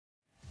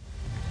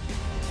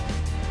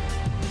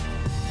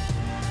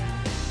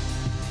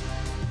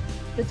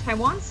The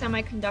Taiwan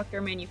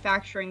Semiconductor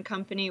Manufacturing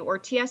Company, or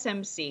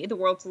TSMC, the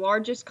world's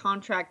largest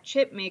contract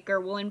chip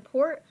maker, will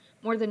import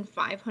more than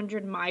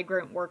 500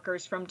 migrant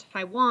workers from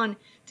Taiwan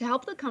to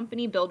help the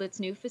company build its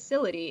new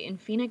facility in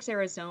Phoenix,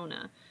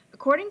 Arizona.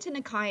 According to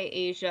Nikkei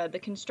Asia, the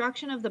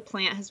construction of the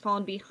plant has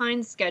fallen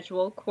behind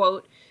schedule,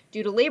 quote,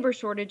 due to labor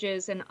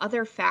shortages and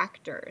other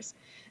factors.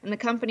 And the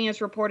company has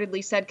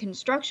reportedly said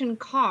construction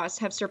costs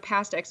have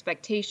surpassed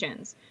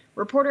expectations.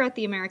 Reporter at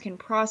the American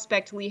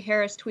Prospect Lee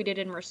Harris tweeted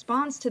in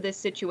response to this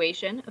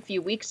situation a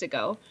few weeks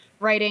ago,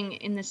 writing,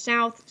 "In the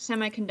South,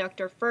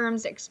 semiconductor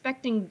firms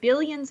expecting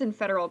billions in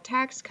federal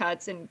tax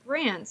cuts and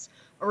grants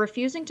are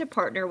refusing to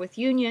partner with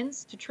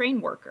unions to train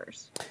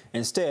workers."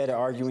 Instead,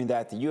 arguing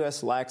that the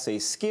U.S. lacks a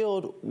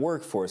skilled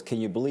workforce. Can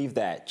you believe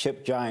that?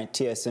 Chip giant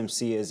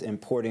TSMC is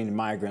importing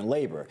migrant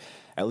labor.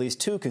 At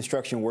least 2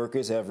 construction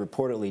workers have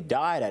reportedly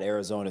died at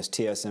Arizona's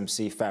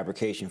TSMC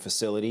fabrication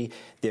facility,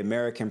 the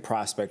American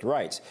Prospect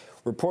writes.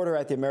 Reporter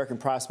at the American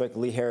Prospect,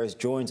 Lee Harris,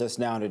 joins us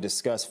now to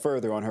discuss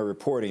further on her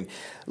reporting.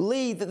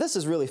 Lee, this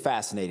is really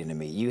fascinating to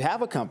me. You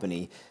have a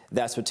company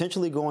that's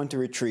potentially going to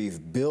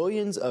retrieve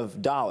billions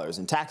of dollars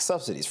in tax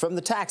subsidies from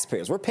the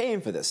taxpayers. We're paying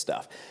for this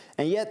stuff.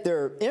 And yet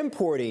they're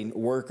importing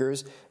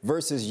workers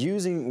versus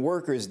using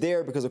workers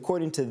there because,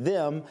 according to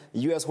them,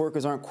 U.S.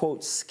 workers aren't,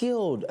 quote,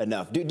 skilled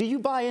enough. Do you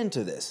buy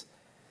into this?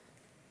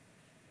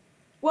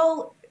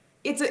 Well,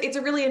 it's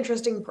a really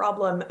interesting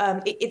problem.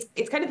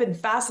 It's kind of been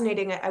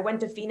fascinating. I went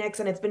to Phoenix,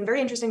 and it's been very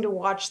interesting to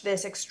watch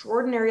this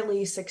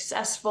extraordinarily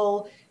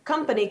successful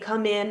company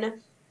come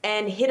in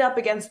and hit up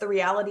against the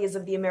realities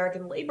of the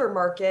American labor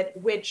market,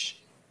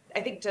 which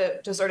I think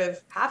to sort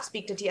of half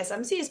speak to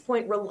TSMC's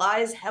point,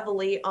 relies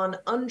heavily on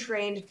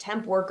untrained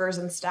temp workers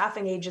and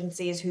staffing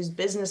agencies whose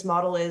business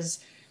model is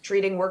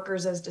treating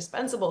workers as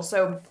dispensable.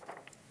 So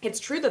it's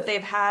true that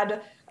they've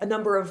had a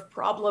number of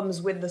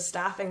problems with the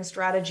staffing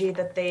strategy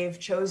that they've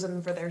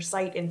chosen for their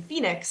site in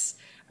Phoenix,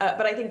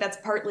 but I think that's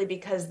partly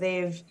because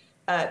they've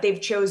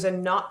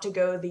chosen not to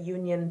go the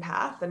union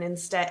path and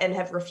instead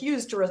have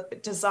refused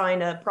to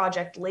sign a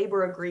project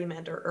labor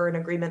agreement or an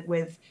agreement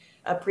with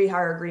a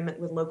pre-hire agreement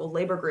with local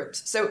labor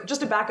groups. So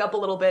just to back up a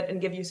little bit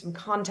and give you some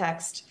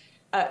context,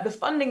 the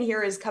funding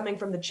here is coming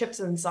from the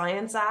Chips and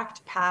Science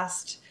Act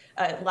passed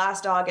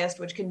last August,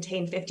 which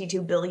contained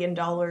 $52 billion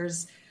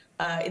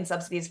in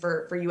subsidies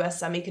for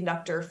U.S.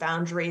 semiconductor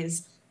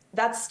foundries.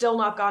 That's still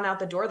not gone out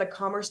the door. The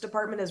Commerce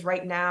Department is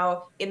right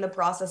now in the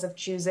process of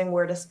choosing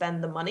where to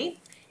spend the money.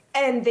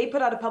 And they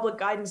put out a public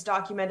guidance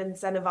document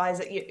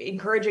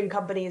encouraging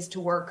companies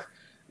to work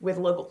with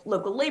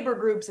local labor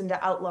groups and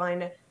to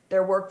outline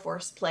their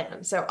workforce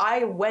plan. So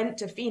I went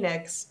to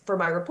Phoenix for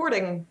my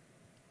reporting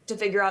to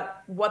figure out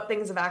what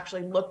things have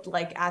actually looked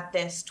like at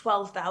this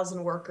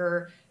 12,000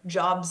 worker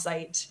job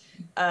site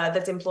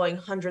that's employing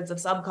hundreds of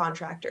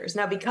subcontractors.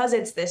 Now, because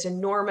it's this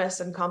enormous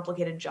and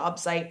complicated job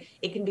site,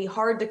 it can be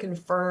hard to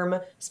confirm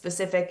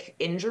specific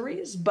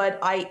injuries, but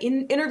I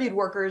interviewed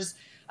workers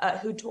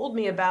who told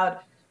me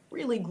about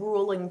really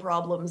grueling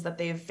problems that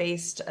they've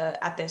faced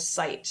at this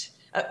site.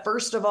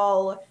 First of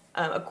all,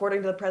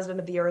 according to the president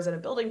of the Arizona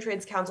Building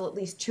Trades Council, at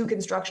least 2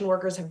 construction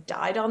workers have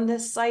died on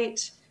this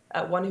site.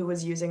 One who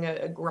was using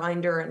a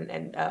grinder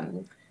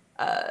and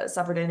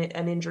suffered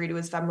an injury to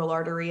his femoral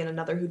artery, and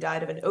another who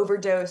died of an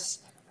overdose.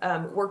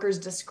 Workers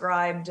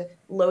described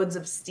loads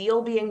of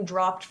steel being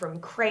dropped from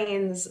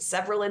cranes,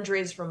 several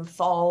injuries from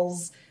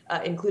falls,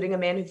 including a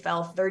man who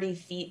fell 30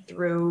 feet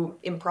through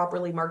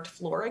improperly marked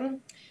flooring.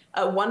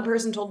 One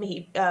person told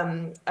me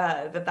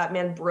that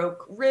man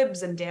broke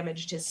ribs and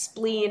damaged his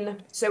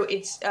spleen. So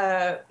it's,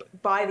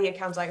 by the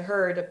accounts I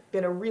heard,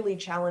 been a really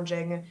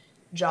challenging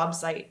job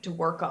site to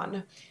work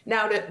on.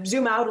 Now, to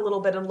zoom out a little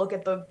bit and look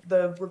at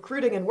the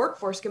recruiting and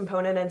workforce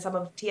component and some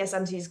of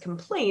TSMC's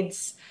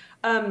complaints,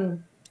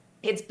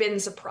 it's been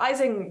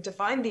surprising to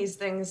find these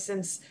things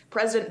since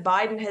President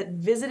Biden had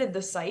visited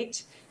the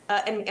site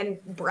and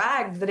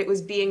bragged that it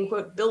was being,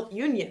 quote, built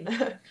union.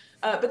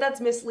 But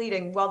that's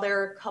misleading. While there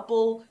are a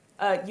couple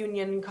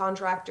union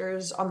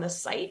contractors on the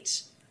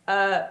site,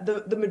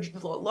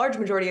 the large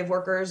majority of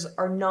workers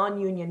are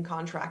non-union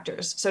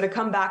contractors. So to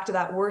come back to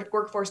that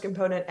workforce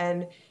component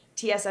and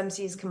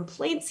TSMC's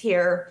complaints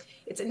here,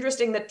 it's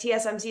interesting that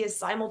TSMC is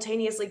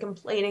simultaneously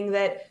complaining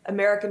that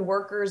American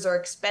workers are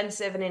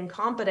expensive and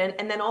incompetent,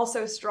 and then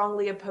also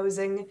strongly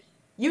opposing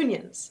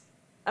unions.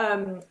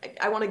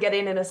 I want to get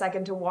in a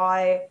second to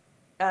why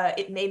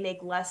it may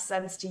make less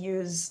sense to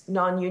use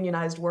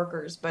non-unionized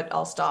workers, but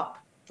I'll stop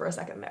for a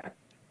second there.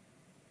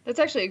 That's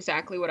actually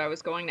exactly what I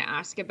was going to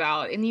ask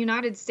about. In the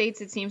United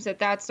States, it seems that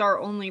that's our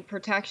only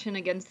protection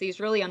against these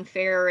really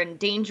unfair and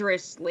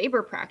dangerous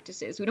labor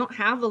practices. We don't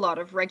have a lot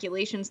of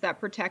regulations that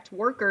protect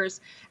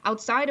workers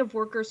outside of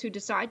workers who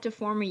decide to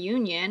form a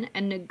union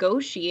and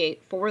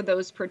negotiate for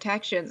those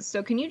protections.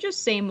 So can you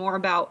just say more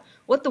about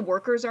what the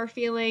workers are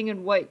feeling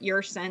and what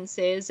your sense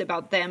is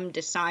about them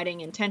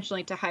deciding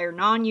intentionally to hire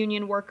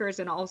non-union workers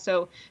and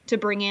also to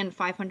bring in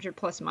 500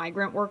 plus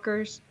migrant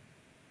workers?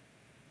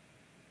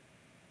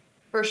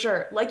 For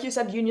sure. Like you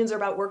said, unions are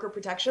about worker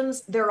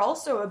protections. They're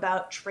also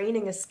about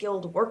training a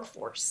skilled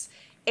workforce.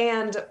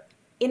 And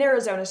in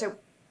Arizona, so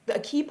a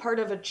key part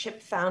of a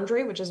chip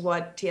foundry, which is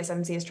what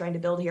TSMC is trying to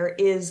build here,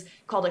 is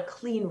called a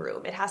clean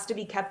room. It has to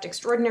be kept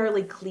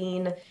extraordinarily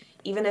clean,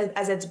 even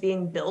as it's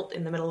being built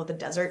in the middle of the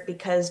desert,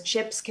 because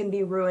chips can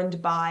be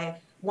ruined by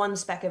one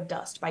speck of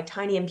dust, by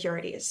tiny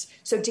impurities.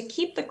 So to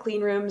keep the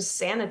clean rooms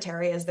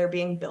sanitary as they're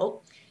being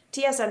built,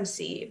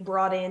 TSMC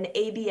brought in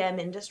ABM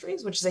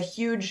Industries, which is a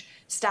huge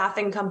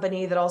staffing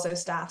company that also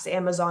staffs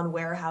Amazon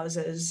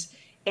warehouses.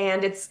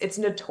 And it's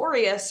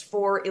notorious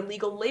for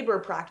illegal labor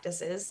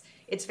practices.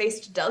 It's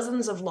faced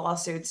dozens of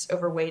lawsuits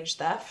over wage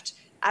theft.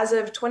 As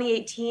of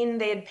 2018,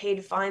 they had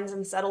paid fines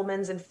and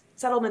settlements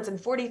in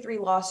 43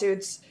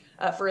 lawsuits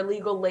for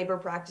illegal labor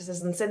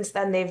practices. And since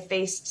then, they've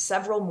faced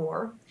several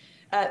more.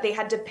 They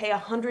had to pay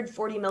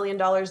 $140 million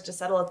to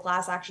settle a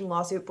class action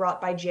lawsuit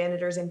brought by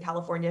janitors in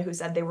California who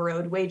said they were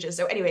owed wages.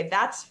 So anyway,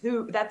 that's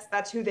who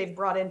they've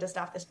brought in to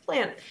staff this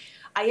plant.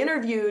 I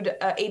interviewed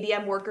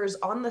ABM workers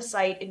on the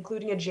site,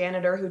 including a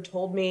janitor who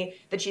told me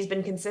that she's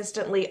been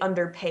consistently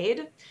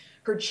underpaid.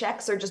 Her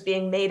checks are just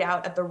being made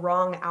out at the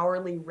wrong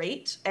hourly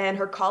rate, and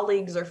her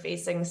colleagues are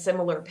facing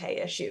similar pay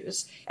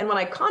issues. And when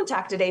I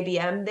contacted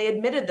ABM, they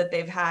admitted that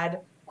they've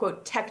had,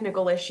 quote,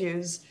 technical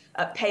issues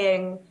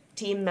paying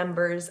team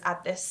members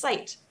at this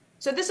site.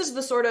 So this is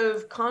the sort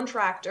of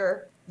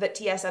contractor that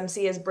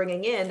TSMC is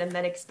bringing in and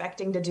then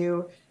expecting to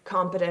do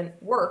competent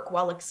work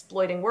while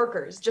exploiting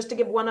workers. Just to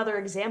give one other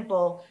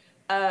example,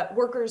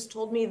 workers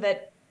told me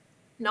that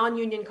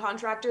non-union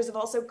contractors have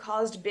also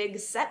caused big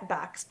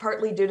setbacks,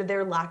 partly due to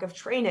their lack of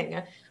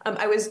training.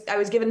 I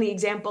was given the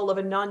example of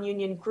a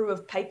non-union crew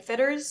of pipe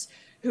fitters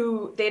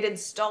who they'd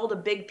installed a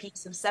big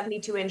piece of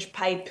 72-inch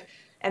pipe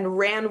and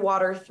ran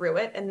water through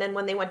it. And then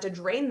when they went to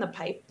drain the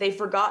pipe, they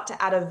forgot to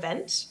add a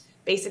vent,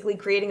 basically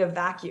creating a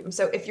vacuum.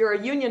 So if you're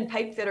a union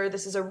pipe fitter,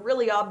 this is a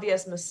really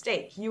obvious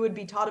mistake. You would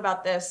be taught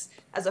about this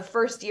as a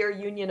first-year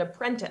union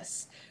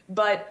apprentice.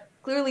 But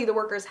clearly the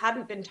workers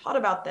hadn't been taught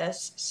about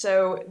this,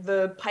 so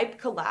the pipe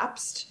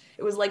collapsed.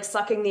 It was like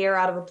sucking the air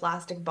out of a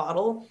plastic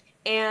bottle.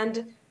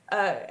 And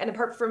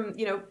apart from,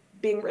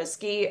 being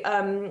risky,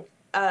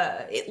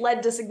 it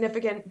led to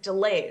significant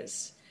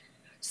delays.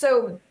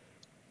 So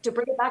to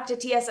bring it back to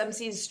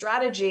TSMC's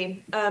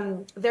strategy,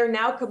 they're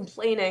now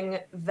complaining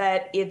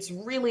that it's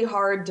really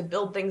hard to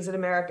build things in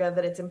America,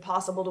 that it's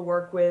impossible to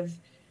work with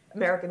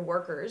American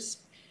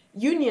workers.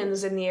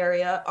 Unions in the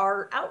area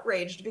are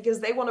outraged because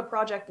they want a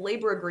project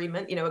labor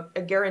agreement,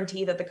 a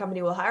guarantee that the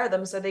company will hire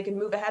them so they can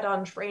move ahead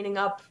on training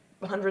up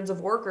hundreds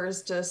of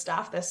workers to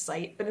staff this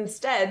site. But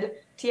instead,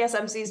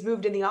 TSMC's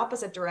moved in the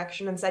opposite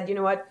direction and said, you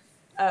know what,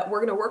 we're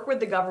going to work with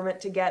the government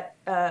to get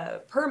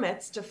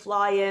permits to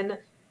fly in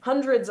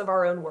hundreds of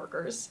our own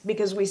workers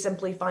because we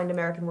simply find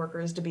American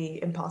workers to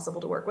be impossible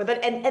to work with.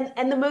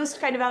 And the most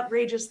kind of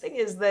outrageous thing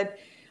is that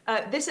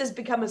this has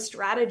become a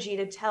strategy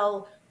to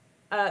tell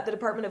the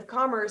Department of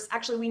Commerce,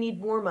 actually, we need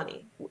more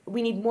money.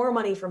 We need more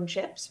money from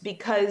CHIPS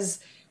because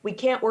we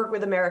can't work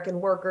with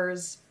American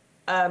workers.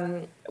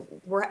 As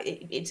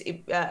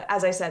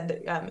I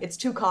said, it's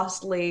too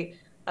costly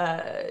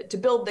to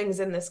build things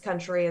in this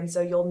country, and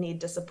so you'll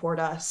need to support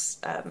us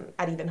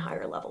at even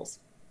higher levels.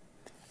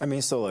 I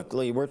mean, so look,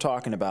 Lee, we're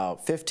talking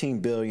about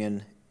 $15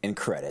 billion in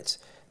credits.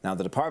 Now,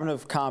 the Department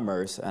of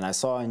Commerce, and I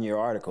saw in your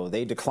article,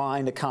 they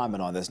declined to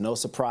comment on this. No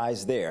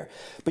surprise there.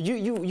 But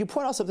you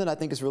point out something I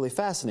think is really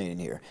fascinating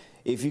here.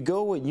 If you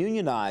go with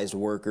unionized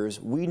workers,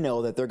 we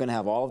know that they're going to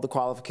have all of the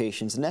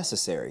qualifications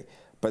necessary.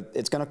 But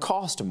it's going to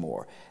cost them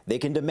more. They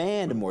can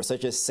demand more,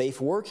 such as safe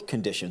work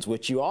conditions,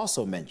 which you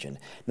also mentioned.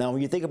 Now, when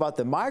you think about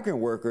the migrant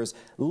workers,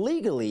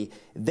 legally,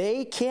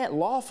 they can't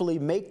lawfully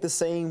make the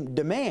same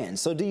demands.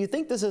 So do you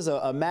think this is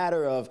a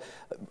matter of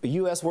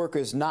U.S.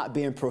 workers not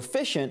being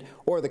proficient,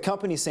 or the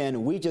company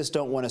saying, we just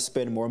don't want to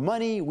spend more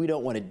money, we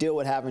don't want to deal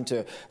with having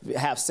to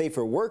have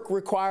safer work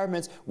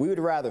requirements, we would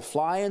rather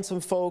fly in some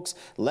folks,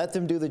 let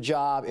them do the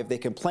job. If they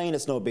complain,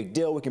 it's no big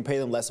deal, we can pay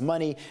them less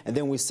money, and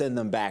then we send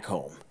them back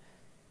home?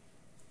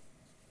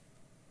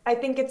 I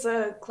think it's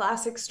a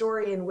classic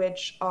story in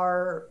which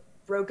our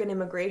broken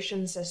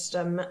immigration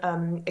system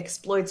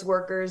exploits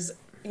workers,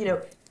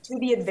 to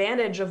the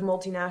advantage of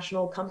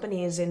multinational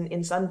companies in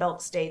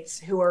Sunbelt states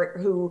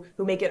who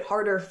make it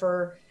harder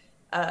for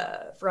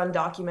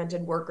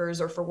undocumented workers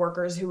or for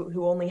workers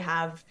who only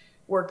have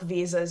work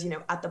visas,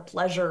 at the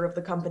pleasure of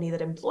the company that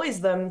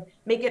employs them,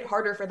 make it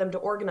harder for them to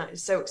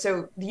organize.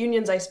 So the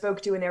unions I spoke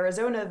to in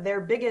Arizona,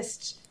 their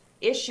biggest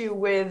issue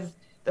with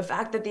the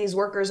fact that these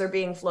workers are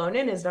being flown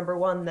in is, number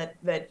one,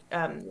 that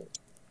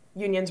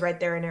unions right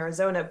there in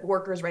Arizona,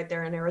 workers right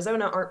there in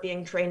Arizona aren't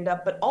being trained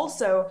up. But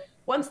also,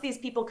 once these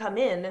people come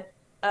in,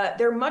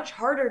 they're much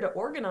harder to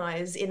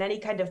organize in any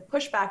kind of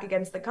pushback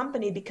against the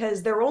company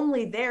because they're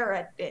only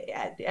there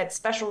at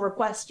special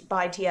request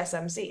by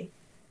TSMC.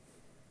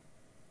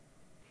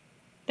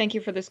 Thank you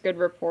for this good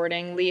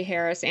reporting, Lee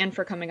Harris, and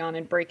for coming on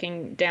and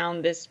breaking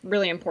down this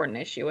really important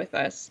issue with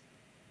us.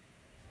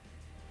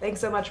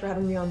 Thanks so much for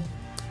having me on.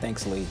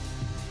 Thanks, Lee.